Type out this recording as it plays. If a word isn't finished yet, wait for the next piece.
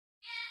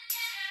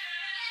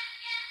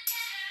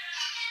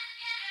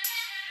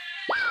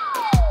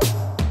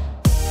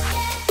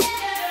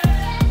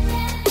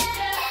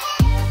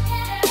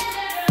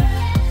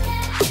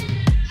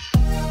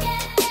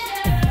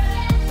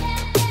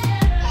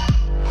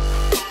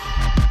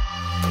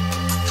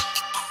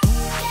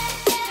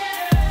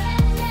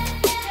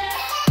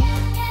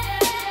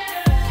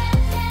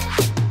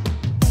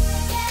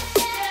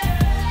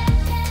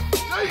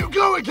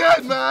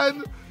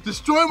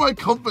destroy my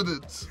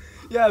confidence.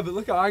 Yeah, but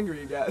look how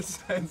angry he gets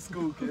in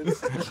school,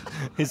 kids.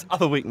 His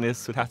other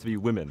weakness would have to be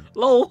women.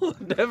 Lol,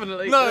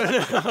 definitely. No.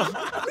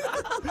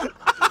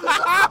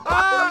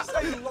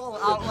 Say lol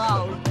out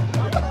loud.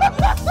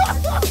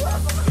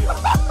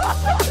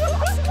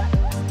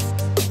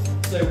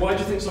 So why do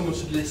you think someone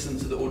should listen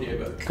to the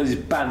audiobook? Because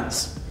it's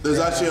bants. There's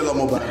actually a lot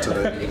more back to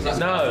it.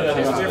 No,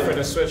 It's different,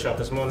 a switch up,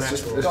 it's more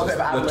natural. Got a bit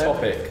of ad the lib.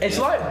 topic. It's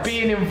like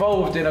being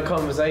involved in a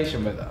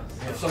conversation with us.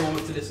 If someone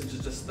was to listen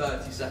to just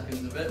 30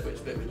 seconds of it,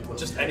 which bit would you want?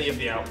 Just any of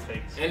the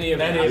outtakes. Any of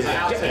the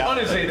outtakes.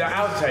 Honestly, the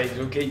outtakes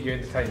will keep you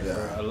entertained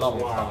for a long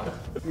time.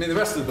 I mean, the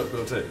rest of the book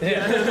will too.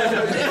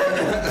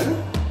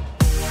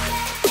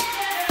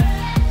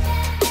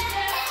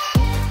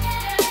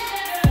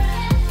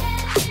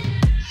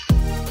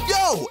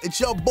 Yo, it's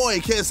your boy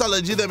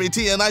KSL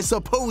GWT, and I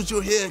suppose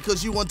you're here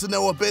because you want to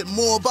know a bit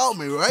more about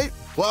me, right?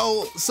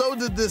 Well, so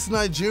did this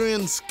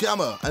Nigerian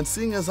scammer, and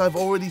seeing as I've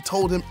already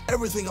told him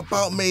everything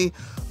about me,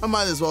 I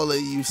might as well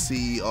let you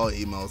see our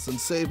emails and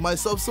save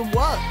myself some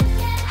work.